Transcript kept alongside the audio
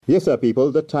Yes, sir,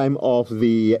 people, the time of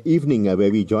the evening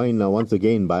where we join once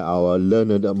again by our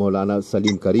learned Maulana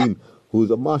Salim Karim,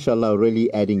 who's, mashallah,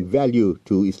 really adding value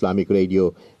to Islamic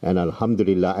radio. And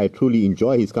alhamdulillah, I truly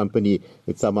enjoy his company.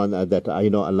 It's someone that I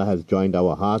know Allah has joined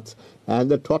our hearts. And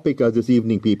the topic this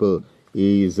evening, people,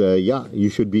 is, we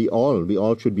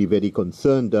all should be very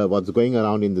concerned what's going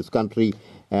around in this country.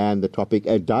 And the topic,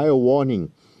 a dire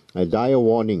warning.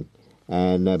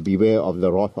 And beware of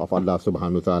the wrath of Allah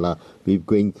subhanahu wa ta'ala. We're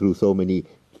going through so many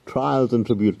trials and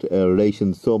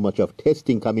tribulations, so much of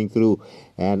testing coming through.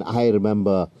 And I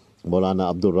remember Maulana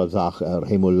Abdul Razak,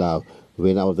 rahimullah,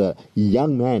 when I was a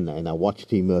young man and I watched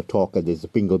him talk at this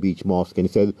Pingo Beach Mosque, and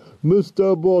he said,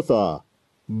 Mr. Botha,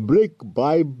 brick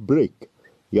by brick,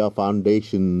 your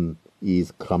foundation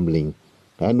is crumbling.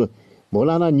 And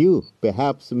Maulana knew,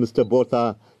 perhaps, Mr.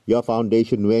 Botha, your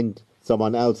foundation went,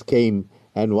 someone else came,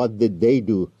 and what did they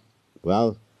do?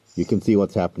 Well, you can see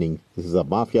what's happening. This is a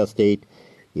mafia state.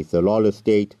 It's a lawless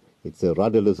state. It's a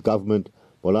rudderless government.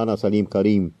 Maulana Salim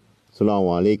Karim,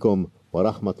 Assalamu alaikum wa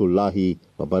rahmatullahi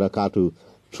wa barakatuh.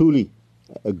 Truly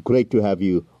great to have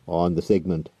you on the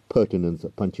segment Pertinence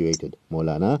Punctuated.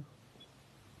 Maulana.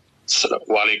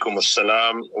 Wa alaikum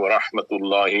assalam wa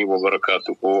rahmatullahi wa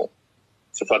barakatuh.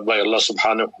 Shafat by Allah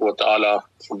subhanahu wa ta'ala,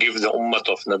 forgive the ummah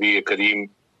of Nabi Karim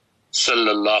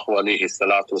sallallahu alayhi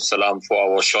salatu wasalam for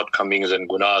our shortcomings and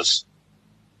gunas.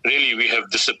 Really, we have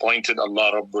disappointed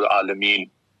Allah Rabbul Alameen.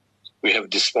 We have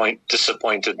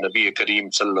disappointed Nabi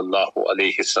Kareem sallallahu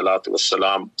alayhi salatu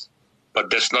wasalam.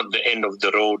 But that's not the end of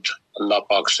the road. Allah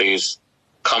Pak says,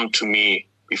 come to me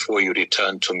before you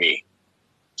return to me.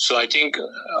 So I think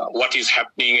what is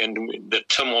happening and the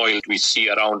turmoil we see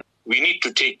around, we need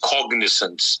to take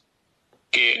cognizance.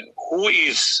 Okay, who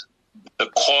is the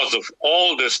cause of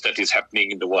all this that is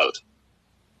happening in the world?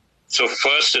 So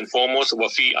first and foremost,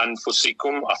 وَفِي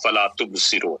أَنفُسِكُمْ أَفَلَا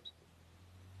تُبْصِرُونَ.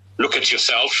 Look at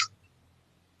yourself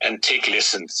and take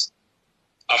lessons.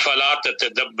 أَفَلَا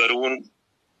تَتَدَبَّرُونَ.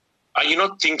 Are you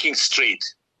not thinking straight?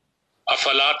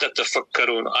 أَفَلَا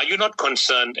تَتَفَكَّرُونَ. Are you not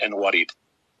concerned and worried?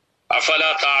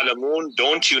 أَفَلَا تَعْلَمُونَ.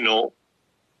 Don't you know?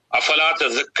 أَفَلَا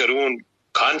تَذَكَّرُونَ.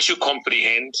 Can't you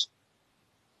comprehend?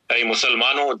 Hey,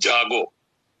 Musalmano, jago.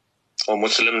 Or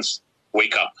Muslims,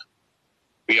 wake up.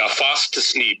 We are fast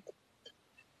asleep.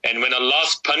 And when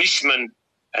Allah's punishment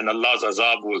and Allah's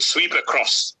azab will sweep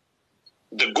across,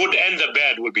 the good and the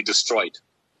bad will be destroyed.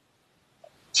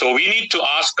 So we need to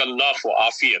ask Allah for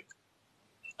afiyat.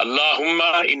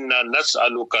 Allahumma inna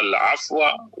nas'aluka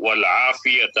al-afwa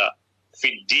wal-afiyata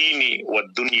fi dini wa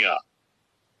dunya.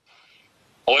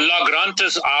 Allah grant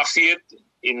us afiyat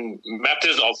in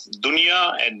matters of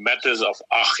dunya and matters of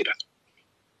akhirah.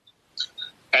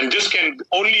 And this can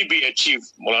only be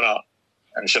achieved, Maulana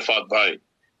and Shafat Bhai,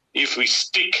 if we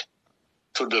stick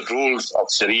to the rules of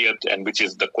Shariat, and which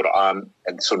is the Quran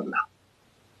and Sunnah.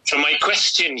 So my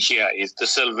question here is, the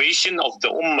salvation of the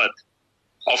ummah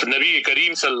of Nabi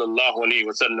Kareem sallallahu alayhi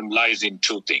wa sallam lies in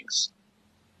two things.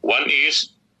 One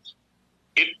is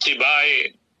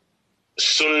ittibai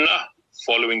sunnah,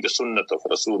 following the sunnah of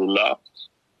Rasulullah,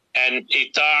 and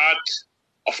itaat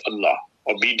of Allah,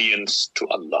 obedience to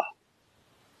Allah.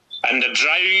 And the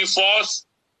driving force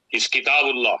is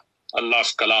Kitabullah,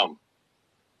 Allah's Kalam.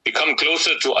 Become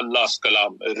closer to Allah's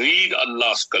Kalam. Read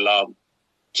Allah's Kalam.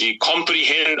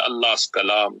 Comprehend Allah's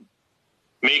Kalam.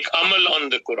 Make amal on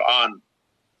the Quran.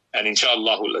 And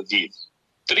insha'Allahul Aziz.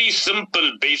 Three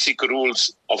simple basic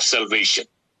rules of salvation.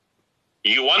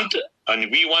 You want,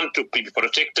 and we want to be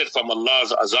protected from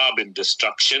Allah's azab and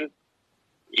destruction,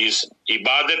 is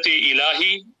ibadati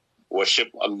ilahi,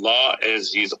 worship Allah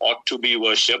as He ought to be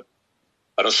worshipped,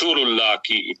 Rasulullah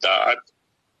ki itaat,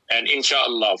 and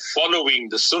insha'Allah following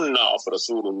the sunnah of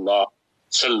Rasulullah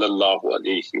sallallahu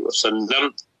alayhi wa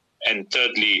sallam, and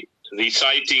thirdly,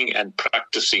 reciting and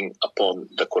practicing upon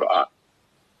the Quran.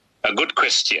 A good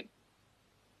question.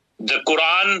 The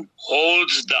Quran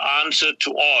holds the answer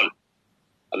to all.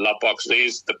 Allah Pak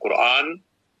says the Quran,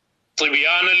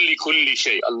 tibyanan li kulli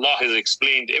shay. Allah has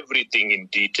explained everything in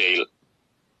detail,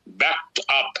 backed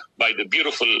up by the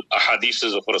beautiful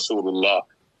ahadiths of Rasulullah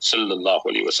sallallahu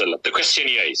alaihi wasallam. The question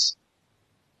here is,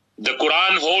 the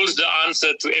Quran holds the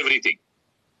answer to everything.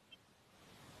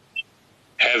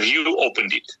 Have you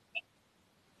opened it?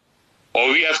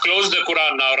 Or we have closed the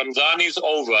Quran, now Ramzan is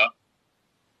over,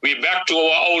 we're back to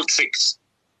our old tricks.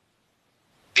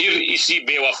 फिर इसी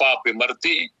बेवफा पे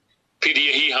मरते, फिर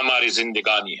यही हमारी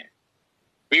जिंदगानी है.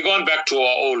 We're gone back to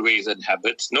our old ways and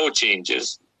habits, no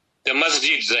changes. The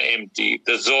masjids are empty,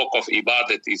 the zawq of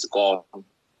ibadat is gone.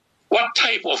 What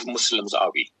type of Muslims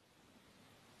are we?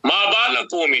 Ma bala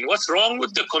qawmin, what's wrong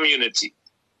with the community?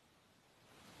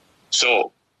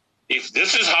 So, if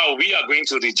this is how we are going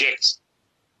to reject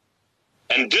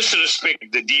and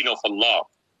disrespect the deen of Allah,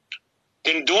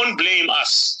 then don't blame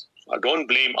us, or don't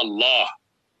blame Allah,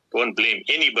 don't blame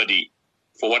anybody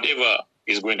for whatever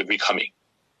is going to be coming.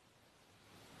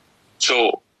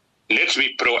 So, let's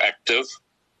be proactive.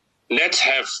 Let's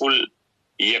have full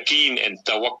yaqeen and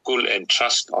tawakkul and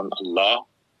trust on Allah,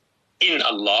 in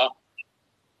Allah,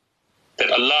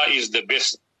 that Allah is the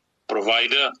best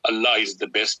provider, Allah is the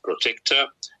best protector,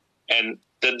 and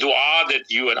the dua that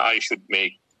you and I should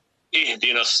make,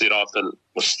 Ihdina Siratal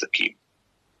Mustaqim.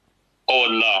 Oh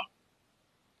Allah,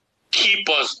 keep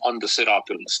us on the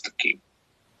Siratal Mustaqim.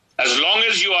 As long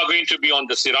as you are going to be on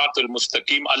the Siratal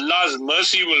Mustaqim, Allah's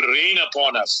mercy will rain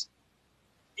upon us.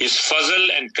 His fazl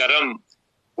and karam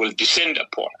will descend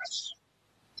upon us.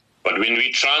 But when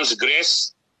we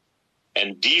transgress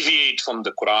and deviate from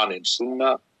the Quran and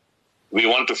Sunnah, we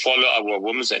want to follow our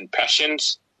whims and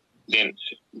passions, then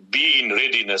be in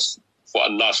readiness for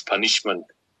Allah's punishment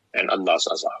and Allah's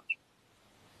azab.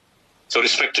 So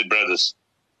respected brothers,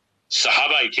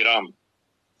 Sahaba-i-Kiram,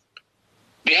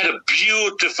 they had a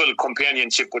beautiful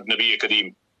companionship with Nabi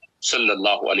Karim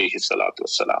sallallahu alayhi salatu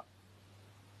wasalam.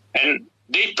 And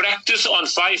they practice on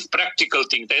 5 practical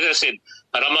things. As I said,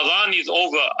 Ramadan is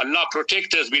over. Allah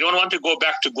protect us. We don't want to go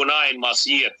back to Guna and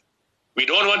Masiyat. We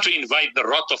don't want to invite the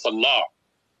wrath of Allah.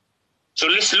 So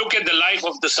let's look at the life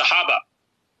of the Sahaba.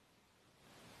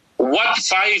 What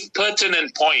 5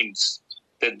 pertinent points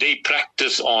that they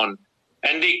practice on,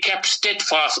 and they kept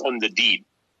steadfast on the deen.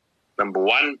 Number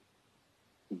 1,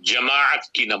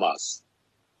 Jama'at ki namaz.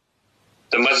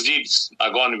 The masjids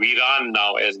are gone viran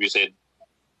now, as we said,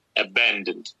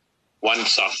 abandoned. 1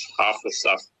 saf, half a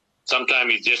saf.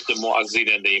 Sometimes it's just the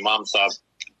muazzin and the imam saf.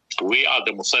 We are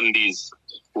the musallis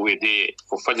who were there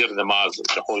for Fajr namaz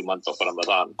the whole month of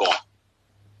Ramadan, gone.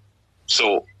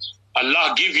 So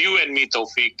Allah give you and me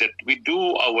tawfiq that we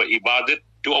do our ibadat,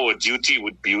 do our duty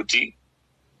with beauty.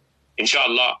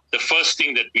 Inshallah, the first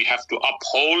thing that we have to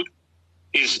uphold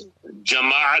is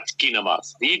Jama'at ki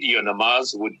namaz. Read your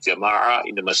namaz with Jama'ah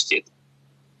in the masjid.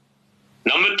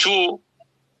 Number 2,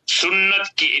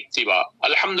 Sunnat ki ittiba.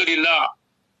 Alhamdulillah,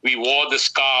 we wore the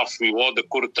scarf, we wore the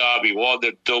kurta, we wore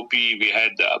the topi, we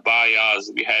had the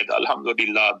abayas, we had,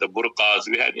 alhamdulillah, the burqas,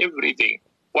 we had everything.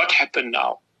 What happened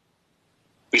now?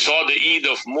 We saw the Eid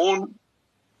of Moon,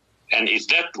 and is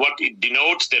that what it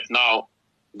denotes, that now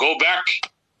go back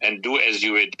and do as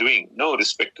you were doing? No,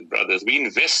 respected brothers, we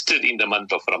invested in the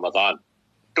month of Ramadan.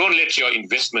 Don't let your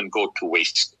investment go to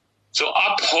waste. So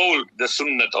uphold the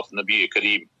sunnat of Nabi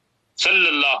Karim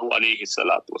sallallahu alayhi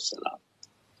salatu wasalam.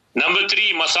 Number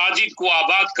 3, masajid ko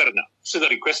abad karna. This is a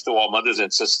request to our mothers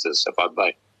and sisters, Shafat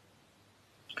bhai,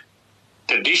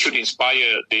 that they should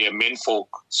inspire their menfolk,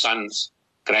 sons,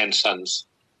 grandsons.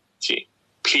 See,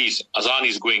 please, azan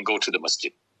is going, go to the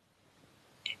masjid.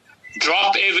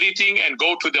 Drop everything and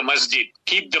go to the masjid.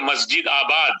 Keep the masjid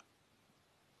abad.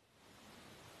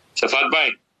 Shafat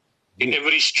bhai, in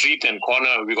every street and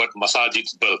corner we got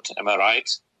masajids built. Am I right?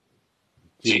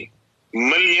 See,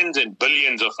 millions and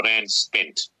billions of rands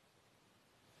spent.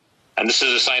 And this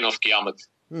is a sign of Qiyamah.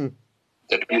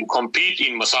 That we will compete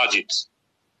in masajids.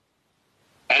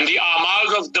 And the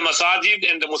amals of the masajid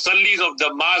and the musallis of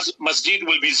the masjid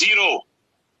will be 0.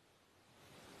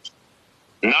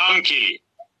 Naam ke.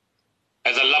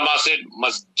 As Allah said,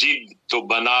 masjid to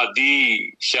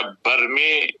banadi shabbar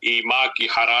mein ima ki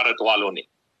hararat walon ne.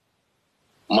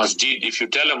 Masjid, if you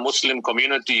tell a Muslim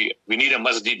community, we need a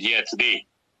masjid here today,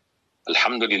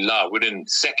 alhamdulillah, within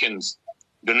seconds,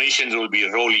 donations will be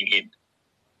rolling in.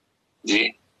 Yeah.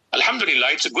 Alhamdulillah,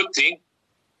 it's a good thing.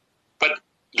 But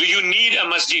do you need a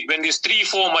masjid when there's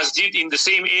 3-4 masjid in the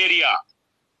same area?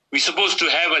 We're supposed to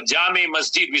have a Jame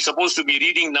masjid. We're supposed to be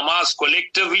reading namaz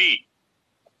collectively.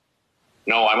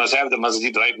 No, I must have the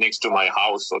masjid right next to my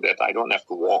house so that I don't have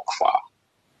to walk far.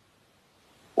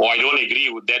 Or I don't agree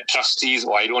with that trustees,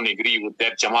 or I don't agree with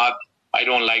that Jamaat. I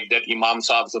don't like that Imam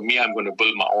Sahib, so me, I'm going to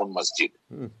build my own masjid.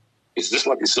 Is this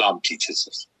what Islam teaches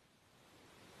us?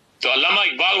 So Allama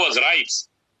Iqbal was right.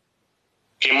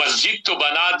 Ke masjid to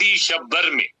banadi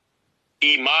shabbar mein,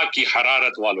 ima ki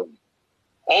hararat walon.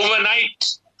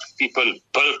 Overnight, people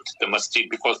built the masjid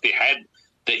because they had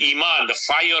the iman, the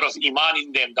fire of iman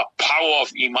in them, the power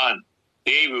of iman.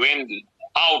 They went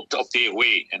out of their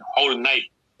way, and whole night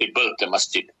they built the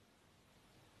masjid.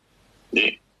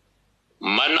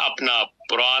 Man apna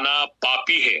purana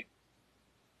papi hai.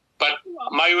 But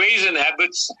my ways and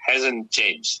habits hasn't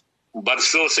changed.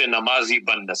 Barso se namazi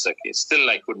ban na sake. Still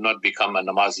I could not become a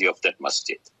namazi of that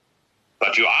masjid.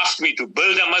 But you asked me to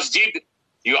build a masjid,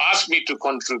 you asked me to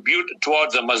contribute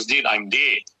towards a masjid, I'm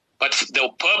there. But the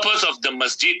purpose of the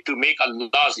masjid to make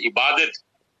Allah's ibadat,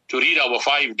 to read our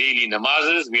 5 daily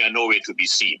namazes, we are nowhere to be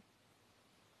seen.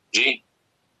 Ji?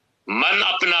 Man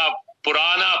apna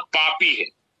purana papi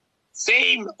hai.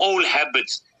 Same old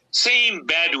habits, same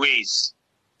bad ways.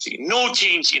 See, no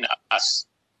change in us.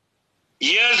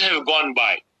 Years have gone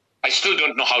by. I still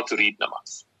don't know how to read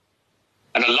namaz.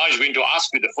 And Allah is going to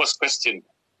ask me the first question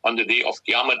on the day of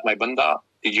Qiyamah, my banda,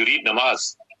 did you read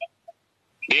namaz?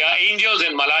 There are angels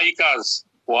and malaikas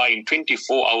who are in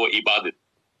 24-hour ibadat.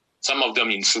 Some of them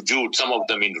in sujood, some of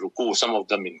them in ruku, some of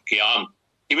them in qiyam.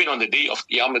 Even on the day of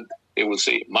Qiyamah, they will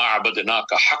say,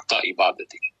 ma'abadnaka haqqa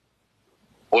ibadati.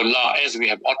 Oh Allah, as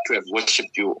we ought to have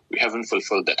worshipped you, we haven't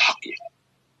fulfilled that haqq yet.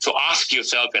 So ask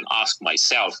yourself and ask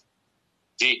myself,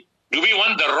 see, do we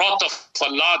want the wrath of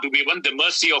Allah? Do we want the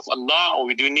mercy of Allah?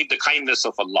 Or do we need the kindness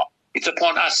of Allah? It's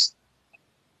upon us.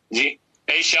 See,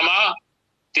 Ay Shama,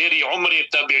 teri umri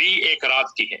tabi'i ek raat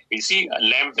ki hai. You see a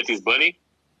lamp that is burning?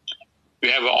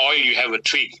 You have an oil, you have a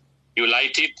twig. You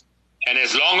light it. And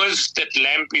as long as that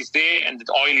lamp is there and that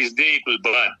oil is there, it will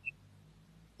burn.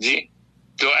 See?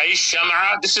 So Ay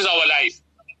Shama, this is our life.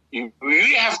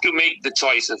 We have to make the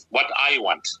choices, what I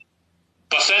want.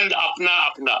 Pasand apna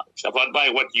apna. Shafat bhai,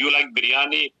 what you like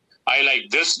biryani, I like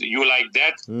this, you like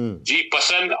that. Ji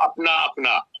pasand apna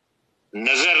apna.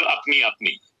 Nazar apni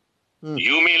apni.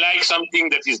 You may like something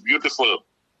that is beautiful.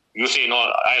 You say, no,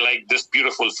 I like this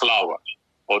beautiful flower.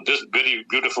 Or this very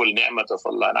beautiful ni'mat of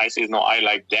Allah. And I say, no, I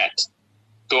like that.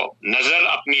 So, nazar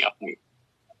apni apni.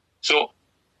 So,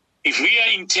 if we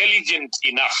are intelligent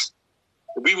enough,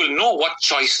 we will know what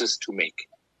choices to make.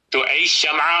 So, ay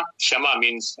shama, shama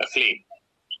means a flame.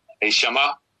 Ay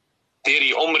shama,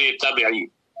 teri umri tabi'i.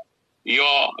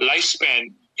 Your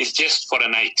lifespan is just for a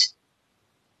night.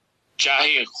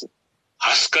 Chahe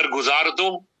haskar guzar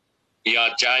do, ya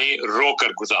chahe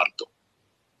rokar guzar do.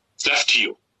 It's left to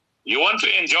you. You want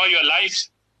to enjoy your life?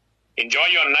 Enjoy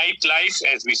your night life.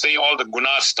 As we say, all the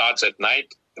gunas starts at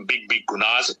night. The big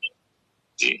gunas.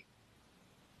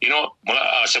 You know,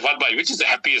 Shafat bhai, which is the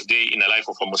happiest day in the life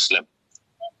of a Muslim?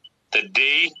 The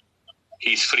day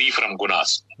he's free from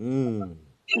gunas.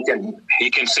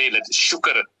 He can say that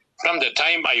shukr. From the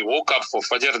time I woke up for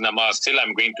Fajr namaz till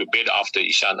I'm going to bed after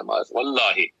Isha namaz,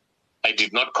 wallahi, I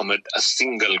did not commit a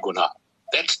single guna.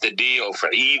 That's the day of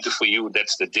Eid for you.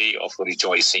 That's the day of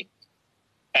rejoicing.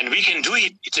 And we can do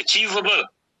it. It's achievable.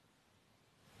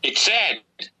 It's sad.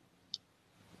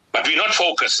 But we're not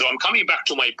focused. So I'm coming back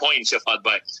to my point, Shafat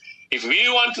bhai. If we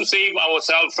want to save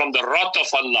ourselves from the wrath of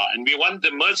Allah and we want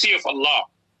the mercy of Allah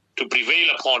to prevail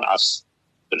upon us,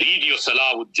 read your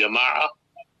salah with jama'ah,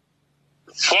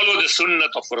 follow the sunnah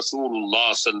of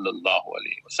Rasulullah sallallahu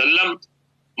alayhi wa sallam,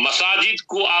 masajid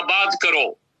ko abad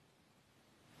karo.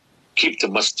 Keep the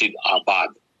masjid abad.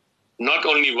 Not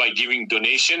only by giving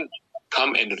donation,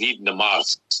 come and read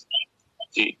namaz.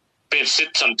 See,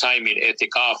 sit some time in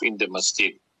i'tikaf in the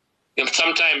masjid.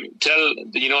 Sometimes tell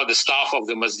the staff of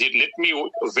the masjid, let me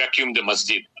vacuum the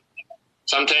masjid.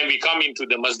 Sometimes we come into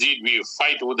the masjid, we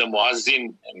fight with the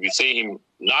muazzin and we say him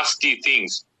nasty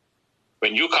things.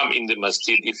 When you come in the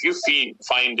masjid, if you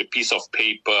find a piece of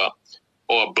paper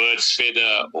or a bird's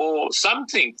feather or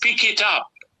something, pick it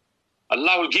up.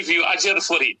 Allah will give you ajr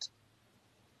for it.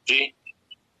 See?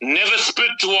 Never spit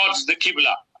towards the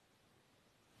Qibla.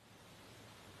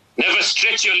 Never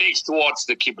stretch your legs towards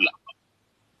the Qibla.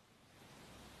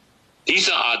 These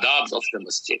are adabs of the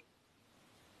masjid.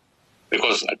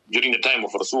 Because during the time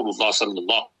of Rasulullah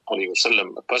sallallahu alayhi wa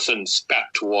sallam, a person spat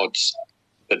towards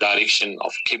the direction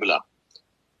of Qibla.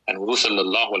 And Rasulullah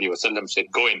sallallahu alayhi wa sallam said,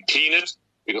 go and clean it,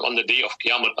 because on the day of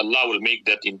Qiyamah, Allah will make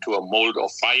that into a mold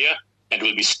of fire and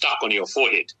will be stuck on your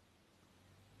forehead.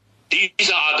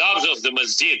 These are adabs of the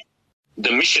masjid,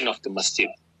 the mission of the masjid.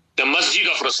 The masjid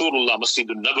of Rasulullah,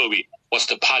 Masjidul Nabawi, was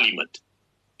the parliament.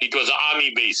 It was an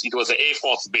army base. It was an air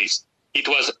force base. It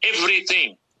was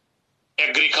everything.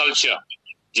 Agriculture.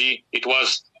 It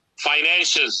was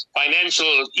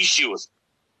financial issues.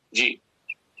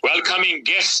 Welcoming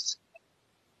guests.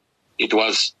 It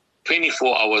was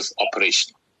 24 hours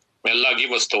operational. May Allah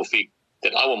give us tawfiq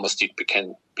that our masjid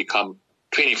can become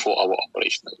 24-hour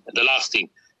operational. And the last thing,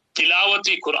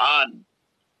 tilawati Quran.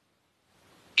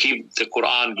 Keep the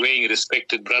Quran going,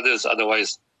 respected brothers,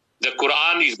 otherwise the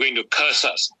Quran is going to curse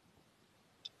us.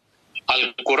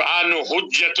 Al-Quranu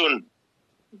hujjatun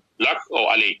lak o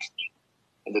alayk.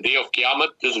 On the day of Qiyamah,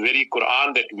 this very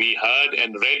Quran that we heard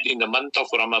and read in the month of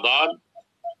Ramadan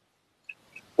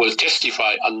will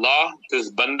testify, Allah,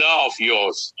 this banda of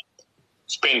yours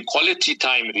spent quality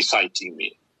time reciting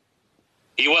me.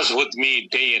 He was with me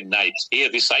day and night. He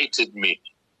recited me.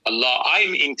 Allah,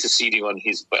 I'm interceding on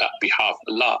his behalf.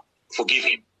 Allah, forgive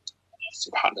him.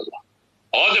 Subhanallah.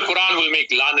 Or the Quran will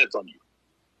make lanat on you.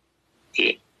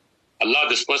 Okay. Allah,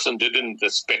 this person didn't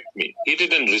respect me. He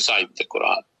didn't recite the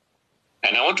Quran.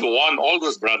 And I want to warn all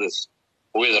those brothers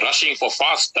who is rushing for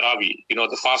fast Taraweeh,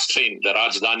 the fast train, the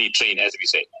Rajdhani train, as we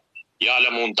say.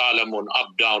 Ya'lamun, ta'lamun, up,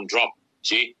 down, drop.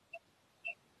 See?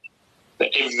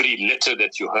 Every letter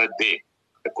that you heard there,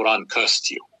 the Quran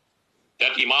cursed you.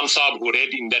 That Imam Sahib who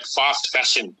read in that fast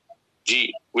fashion,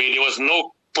 where there was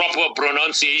no proper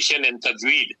pronunciation and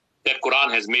tajweed, that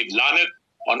Quran has made lanat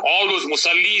on all those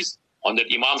musallis, on that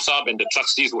Imam Sahib and the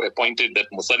trustees who appointed that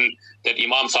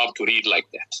Imam Sahib to read like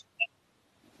that.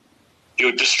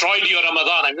 You destroyed your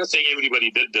Ramadan. I'm not saying everybody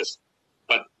did this,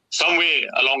 but somewhere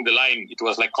along the line, it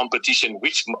was like competition.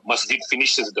 Which masjid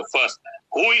finishes the first?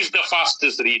 Who is the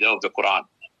fastest reader of the Quran?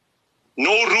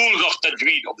 No rules of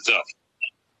tajweed observed.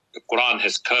 The Quran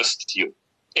has cursed you.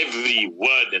 Every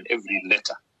word and every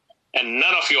letter. And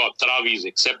none of your Taraweeh is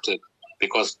accepted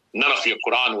because none of your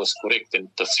Quran was correct and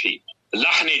tasheeh.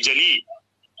 Lahne Jali,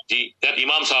 that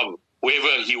Imam Sahib,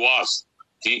 whoever he was,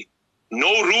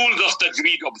 no rules of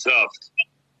tajweed observed.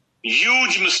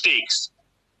 Huge mistakes.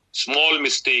 Small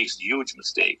mistakes, huge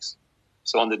mistakes.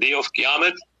 So on the day of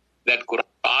Qiyamah, that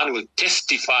Quran will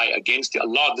testify against you.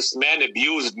 Allah, this man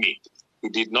abused me. He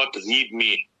did not read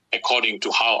me according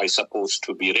to how I supposed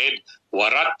to be read.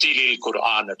 وَرَتِّلِ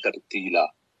الْقُرْآنَ تَرْتِيلًا.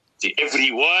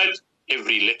 Every word,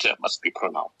 every letter must be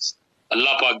pronounced.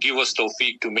 Allah Pak give us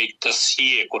tawfiq to make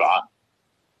tasheeh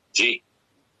Quran.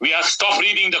 We have stopped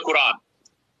reading the Quran.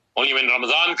 Only when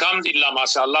Ramadan comes, illa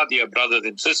mashallah, dear brothers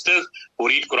and sisters who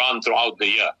read Quran throughout the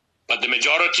year. But the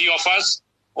majority of us,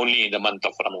 only in the month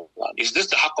of Ramadan. Is this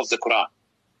the haqq of the Quran?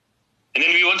 And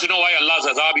then we want to know why Allah's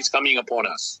azab is coming upon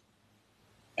us.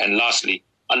 And lastly,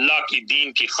 Allah ki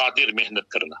deen ki khatir mehnat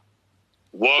karna.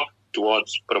 Work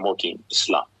towards promoting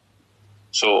Islam.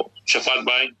 So, Shafat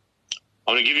bhai,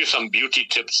 I want to give you some beauty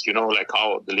tips, like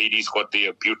how the ladies got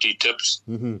their beauty tips.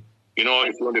 Mm-hmm.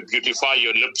 If you want to beautify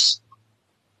your lips,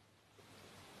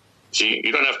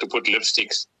 you don't have to put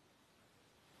lipsticks.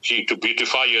 To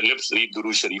beautify your lips, read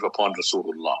Durood Sharif upon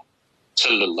Rasulullah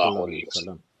sallallahu alaihi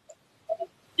wasallam.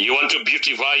 You want to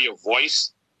beautify your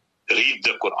voice, read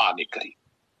the Quran Karim.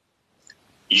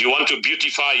 You want to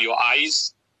beautify your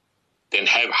eyes, then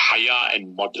have haya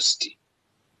and modesty.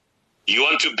 You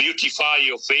want to beautify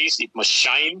your face, it must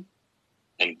shine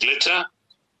and glitter.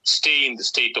 Stay in the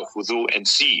state of wudu and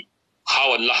see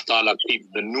how Allah Ta'ala keeps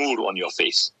the noor on your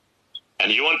face.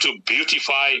 And you want to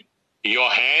beautify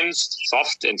your hands,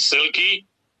 soft and silky,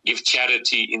 give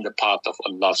charity in the path of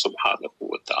Allah Subhanahu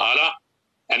wa Ta'ala.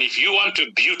 And if you want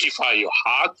to beautify your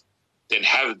heart, then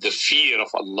have the fear of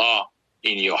Allah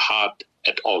in your heart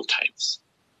at all times.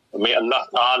 May Allah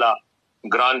Ta'ala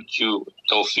grant you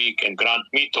tawfiq and grant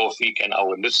me tawfiq and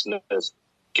our listeners.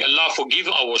 May Allah forgive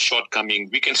our shortcomings.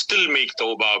 We can still make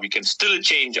tawbah. We can still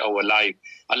change our life.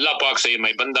 Allah Pak say,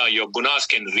 my banda, your gunas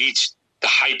can reach the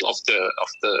height of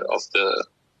the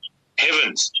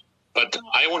heavens, but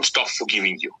I won't stop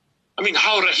forgiving you. I mean,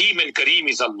 how Rahim and Karim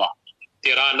is Allah.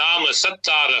 Tera naam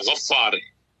Sattar Ghaffar.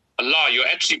 Allah, your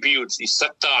attributes is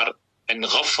Sattar and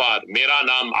Ghaffar. Mera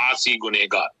naam Asi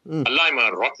Gunegar. Allah, I'm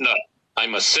a rotner.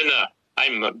 I'm a sinner.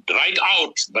 I'm right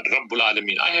out, but Rabbul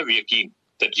Alameen, I have yaqeen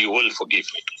that you will forgive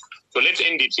me. So let's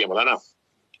end it here, Malana.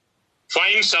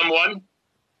 Find someone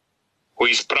who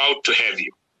is proud to have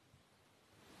you.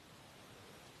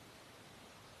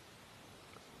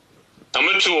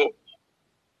 Number 2,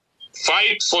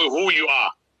 fight for who you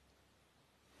are.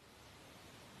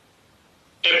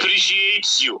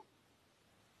 Appreciates you,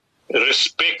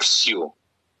 respects you,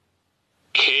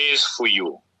 cares for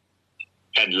you,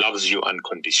 and loves you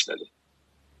unconditionally.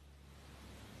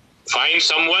 Find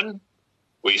someone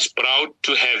who is proud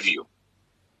to have you.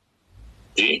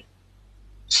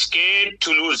 Scared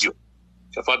to lose you.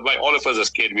 Shafat bhai, all of us are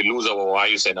scared we lose our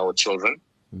wives and our children.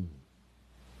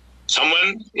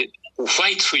 Someone who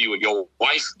fights for you. Your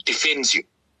wife defends you.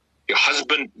 Your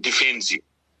husband defends you.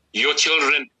 Your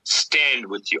children stand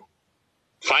with you.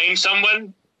 Find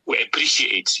someone who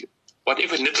appreciates you.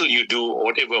 Whatever little you do or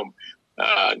whatever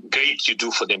great you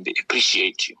do for them, they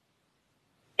appreciate you.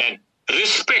 And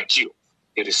respect you.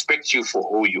 They respect you for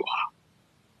who you are.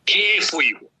 Care for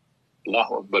you.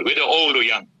 Allahu Akbar. Whether old or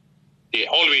young, they're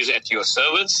always at your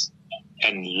service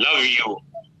and love you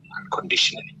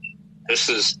unconditionally. This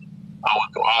is our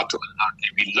dua to Allah.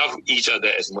 We love each other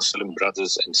as Muslim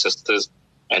brothers and sisters,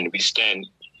 and we stand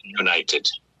united.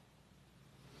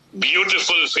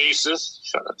 Beautiful faces,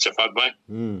 Shafat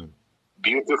bhai.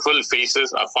 Beautiful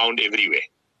faces are found everywhere.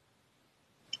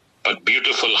 But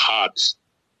beautiful hearts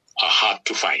are hard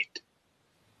to find.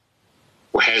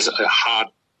 Who has a heart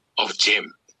of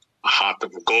gem, a heart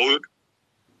of gold.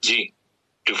 Gee,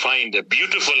 to find a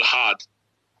beautiful heart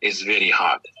is very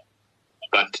hard.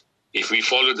 But if we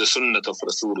follow the sunnah of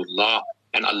Rasulullah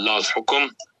and Allah's hukum,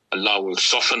 Allah will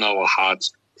soften our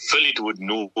hearts, fill it with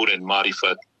nur and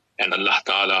marifat, and Allah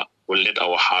Ta'ala will let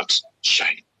our hearts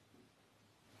shine.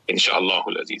 Insha'Allah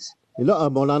Aziz. You know,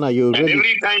 Maulana, you and really...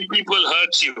 every time people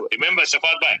hurt you, remember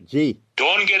Shafat Bhai,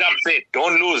 don't get upset,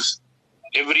 don't lose.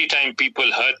 Every time people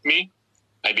hurt me,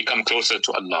 I become closer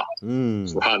to Allah.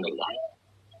 Subhanallah.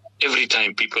 Every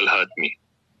time people hurt me,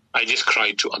 I just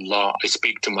cry to Allah, I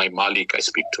speak to my Malik, I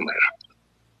speak to my Rabb.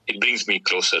 It brings me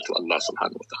closer to Allah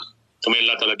subhanahu wa ta'ala. So may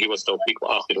Allah Ta'ala give us tawfiq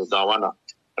wa akhiru da'wana.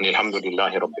 And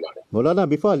alhamdulillahi rabbil alamin. Maulana,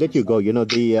 before I let you go, you know,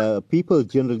 the people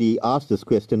generally ask this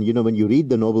question, you know, when you read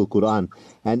the Noble Quran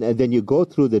and then you go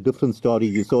through the different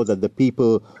stories, you saw that the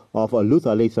people of Lut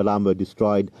alayhi salam were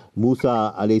destroyed,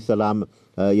 Musa alayhi salam,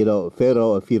 you know,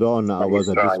 Pharaoh was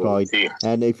destroyed.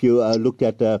 And if you looked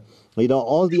at, you know,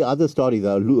 all the other stories, Nuh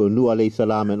alayhi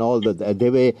salam and all that,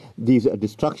 there were these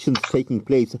destructions taking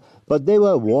place, but they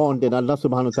were warned and Allah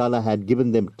subhanahu wa ta'ala had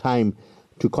given them time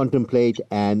to contemplate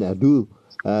and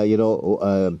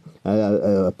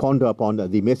ponder upon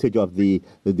the message of the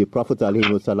Prophet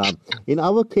alayhi salam. In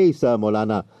our case,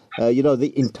 Maulana, you know,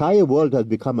 the entire world has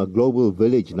become a global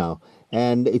village now,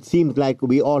 and it seems like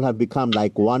we all have become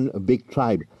like one big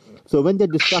tribe. So when the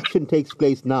destruction takes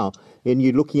place now, and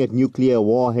you're looking at nuclear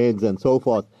warheads and so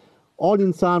forth, all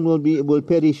insan will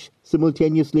perish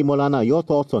simultaneously. Maulana, your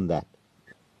thoughts on that?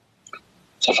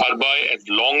 Safar Bhai, as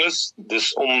long as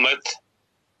this ummah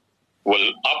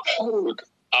will uphold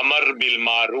Amar bil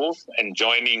Maruf and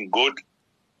joining good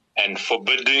and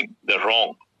forbidding the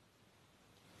wrong,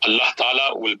 Allah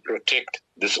Ta'ala will protect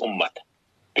this ummah.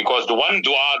 Because the one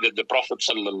dua that the Prophet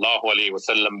sallallahu alaihi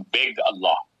wasallam begged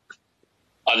Allah,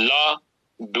 Allah,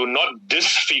 do not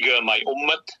disfigure my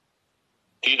ummah.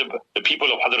 The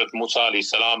people of Hazrat Musa alayhi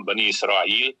salam, Bani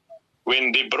Israel,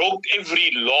 when they broke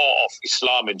every law of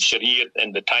Islam and Shariat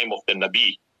in the time of the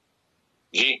Nabi,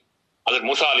 Hazrat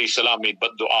Musa alayhi salam made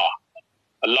bad dua.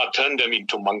 Allah turned them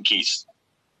into monkeys.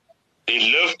 They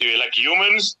were like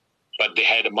humans, but they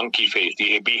had a monkey face.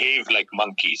 They behaved like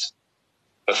monkeys.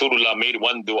 Rasulullah made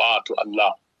one dua to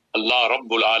Allah. Allah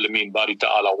Rabbul Alameen Bari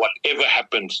Ta'ala, whatever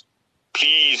happens,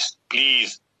 please,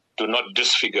 please do not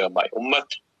disfigure my ummah.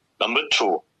 Number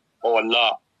 2, oh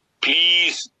Allah,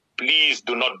 please, please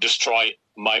do not destroy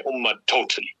my ummah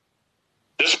totally.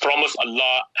 This promise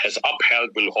Allah has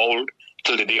upheld, will hold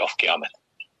till the day of Qiyamah.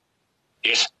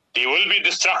 Yes, there will be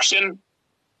destruction,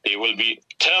 there will be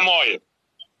turmoil,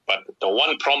 but the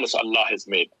one promise Allah has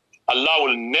made, Allah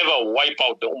will never wipe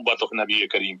out the ummah of Nabi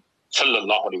Karim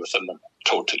sallallahu alaihi wasallam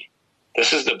totally.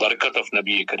 This is the barakat of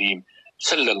Nabi Karim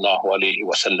sallallahu alaihi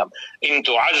wasallam. In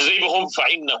tu'azzibhum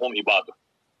fa'innahum ibaduh.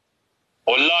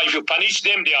 Allah, if you punish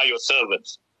them, they are your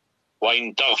servants. Wa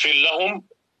in taghfir lahum,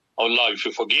 Allah, if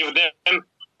you forgive them,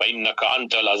 fa innaka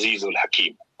antal azizul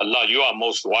hakim. Allah, you are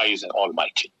most wise and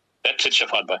almighty. That's it,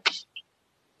 Shafat Bhai.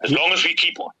 As long as we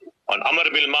keep on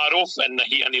Amr bil Maruf and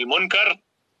Nahi anil Munkar,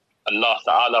 Allah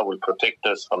Ta'ala will protect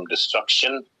us from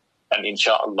destruction, and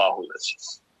insha'Allah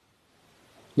aziz.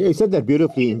 Yeah, you said that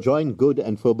beautifully, enjoin good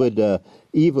and forbid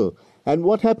evil. And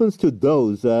what happens to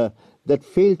those that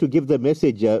fail to give the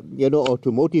message, or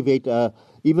to motivate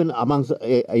even amongst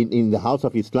in the house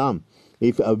of Islam,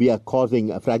 if we are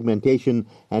causing fragmentation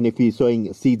and if we're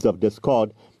sowing seeds of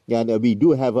discord, and we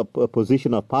do have a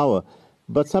position of power,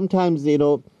 but sometimes,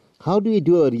 how do we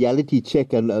do a reality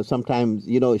check? And sometimes,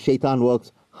 shaitan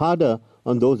works harder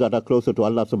on those that are closer to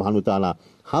Allah subhanahu wa ta'ala.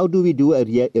 How do we do a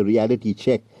reality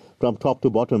check from top to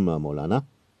bottom, Maulana?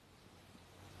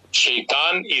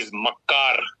 Shaitan is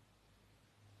makkar.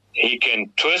 He can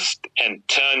twist and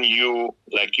turn you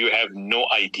like you have no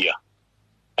idea.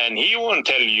 And he won't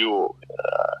tell you,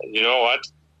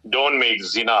 don't make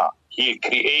zina. He'll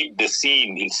create the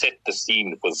scene. He'll set the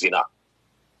scene for zina.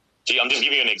 See, I'm just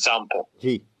giving you an example.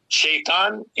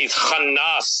 Shaitan is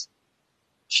khannas.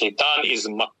 Shaitan is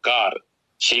makkar.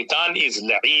 Shaitan is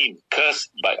la'een,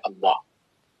 cursed by Allah.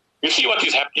 You see what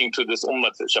is happening to this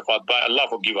ummah, Shafat Bhai? Allah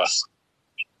forgive us.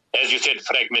 As you said,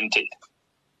 fragmented.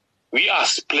 We are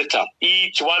split up.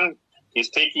 Each one is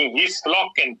taking his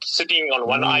flock and sitting on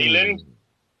one island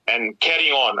and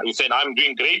carrying on. He said, I'm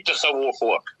doing great tasawwuf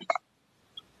work.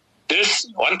 This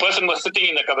one person was sitting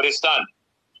in the Kabristan.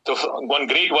 So one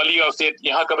great wali said,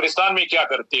 Yaha Kabristan mein kya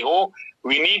karte ho?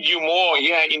 We need you more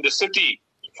here in the city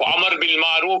for Amar bil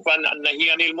Maruf and Nahi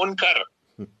anil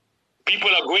Munkar. People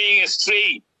are going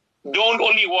astray. Don't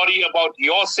only worry about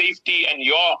your safety and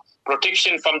your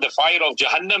protection from the fire of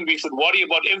Jahannam, we should worry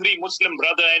about every Muslim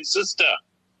brother and sister.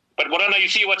 But Morana, you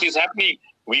see what is happening?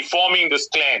 We're forming these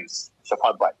clans,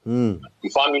 Shafat Bhai.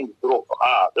 We're forming the group.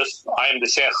 I am the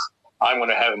Sheikh. I'm going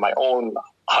to have my own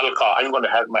halqa. I'm going to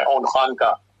have my own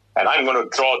khanka. And I'm going to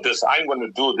draw this. I'm going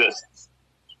to do this.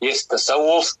 Yes,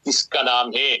 tasawwuf iska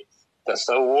naam hai.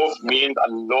 Tasawwuf means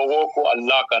logo ko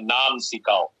Allah ka naam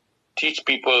sikao. Teach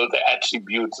people the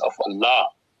attributes of Allah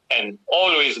and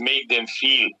always make them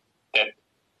feel that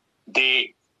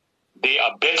they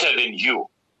are better than you.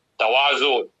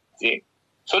 Tawazu.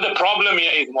 So the problem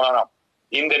here is, Maulana,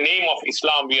 in the name of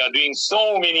Islam, we are doing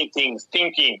so many things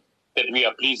thinking that we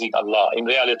are pleasing Allah. In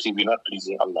reality, we're not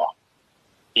pleasing Allah.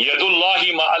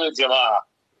 Yadullahi ma'al jama'ah.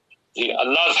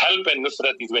 Allah's help and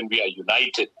nusrat is when we are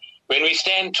united. When we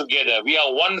stand together, we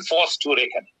are one force to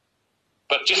reckon.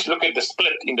 But just look at the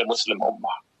split in the Muslim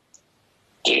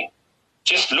Ummah.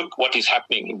 Just look what is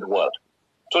happening in the world.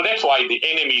 So that's why the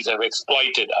enemies have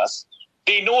exploited us.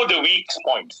 They know the weak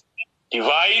points.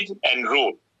 Divide and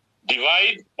rule.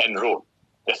 Divide and rule.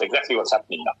 That's exactly what's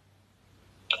happening now.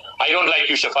 I don't like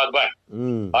you, Shafat Bhai.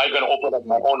 I'm going to open up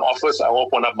my own office. I'll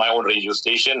open up my own radio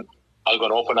station. I'm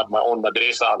going to open up my own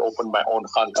madrasa. I'll open my own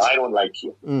khanka. I don't like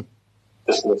you.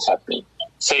 This is what's happening.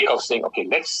 Sake of saying, okay,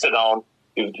 let's sit down.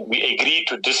 We agree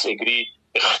to disagree.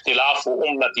 Ikhtilafu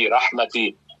ummati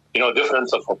rahmati.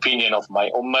 Difference of opinion of my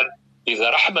ummah is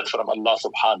a rahmat from Allah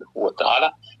subhanahu wa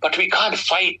ta'ala. But we can't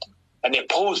fight and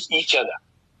oppose each other.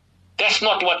 That's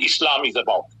not what Islam is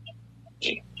about.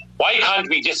 Why can't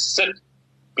we just sit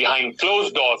behind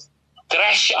closed doors,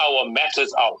 thrash our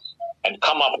matters out, and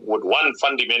come up with one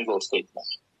fundamental statement?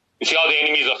 You see how the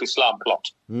enemies of Islam plot.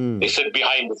 They sit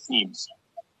behind the scenes.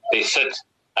 They sit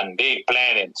and they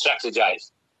plan and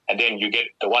strategize. And then you get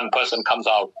the one person comes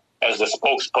out as the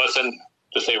spokesperson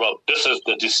to say, well, this is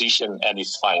the decision and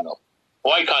it's final.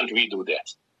 Why can't we do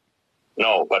that?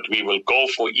 No, but we will go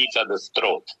for each other's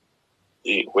throat.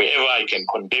 Wherever I can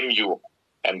condemn you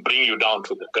and bring you down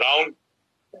to the ground,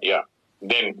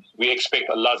 then we expect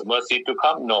Allah's mercy to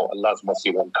come? No, Allah's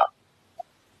mercy won't come.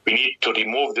 We need to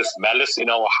remove this malice in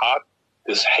our heart,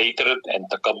 this hatred and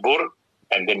takabbur,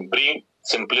 and then bring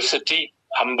simplicity,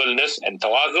 humbleness and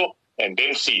tawazu, and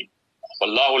then see.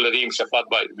 Wallahu ladheem Shafat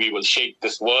Bhai, we will shake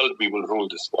this world, we will rule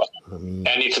this world. Ameen.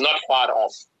 And it's not far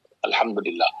off,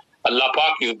 alhamdulillah. Allah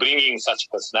Pak is bringing such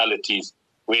personalities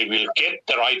where we'll get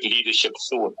the right leadership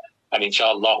soon. And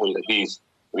inshallah,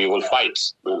 we will fight.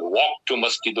 We will walk to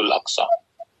Masjidul Aqsa.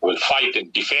 We will fight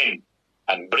and defend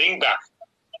and bring back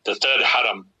the third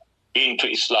haram into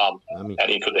Islam and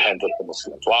into the hands of the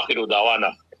Muslims. Wa akhiru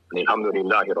dawana.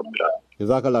 Alhamdulillahi Rabbil Alamin.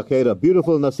 Jazakallah khair. A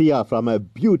beautiful nasiyah from a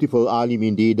beautiful alim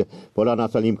indeed.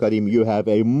 Maulana Salim Karim, you have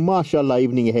a mashallah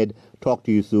evening ahead. Talk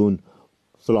to you soon.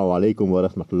 Assalamu alaikum wa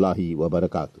rahmatullahi wa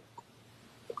barakatuh.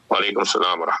 Wa alaikum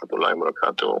salam wa rahmatullahi wa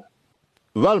barakatuh.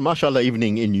 Well, mashallah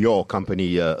evening in your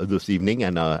company this evening.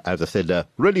 And as I said,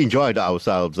 really enjoyed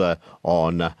ourselves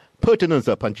on Pertinence,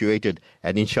 Punctuated.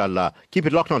 And inshallah, keep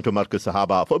it locked on to Markaz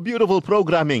Sahaba for beautiful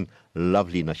programming.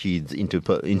 Lovely nasheeds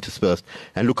interspersed.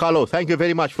 And Lucalo, thank you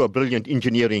very much for brilliant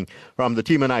engineering from the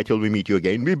team and I till we meet you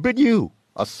again. We bid you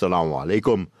Assalamu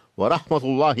alaikum wa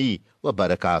rahmatullahi wa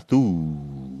barakatuh.